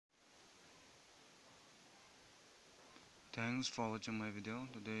Thanks for watching my video.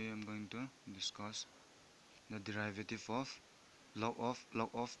 Today I'm going to discuss the derivative of log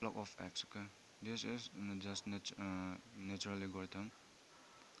of x. Okay, this is just natural algorithm.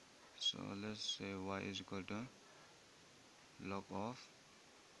 So let's say y is equal to log of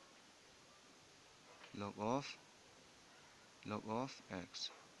log of log of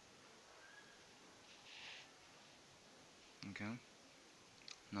x. Okay,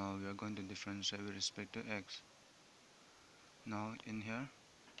 now we are going to differentiate with respect to x. Now in here,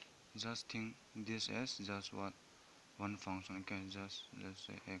 just think this as just what one function. Okay, just let's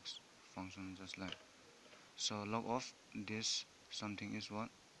say x function, just like so. Log of this something is what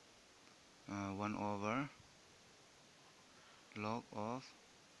 1 over log of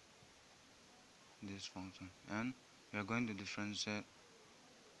this function, and we are going to differentiate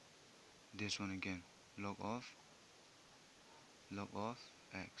this one again, log of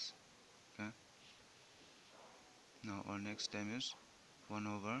x. Okay, now our next step is 1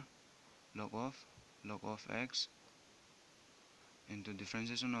 over log of x into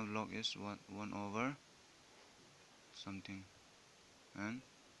differentiation of log is what 1 over something, and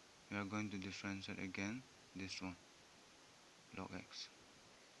we are going to differentiate again this one, log x.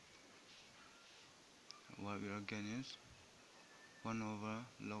 What we are again is 1 over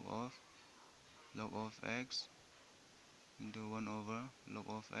log of x into 1 over log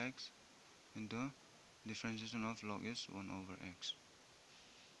of x into differentiation of log is 1 over x.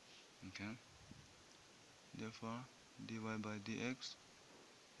 Okay, therefore dy by dx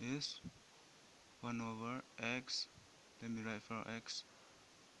is 1 over x, let me write for x,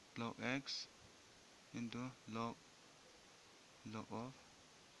 log x into log of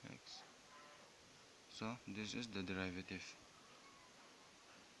x. So this is the derivative.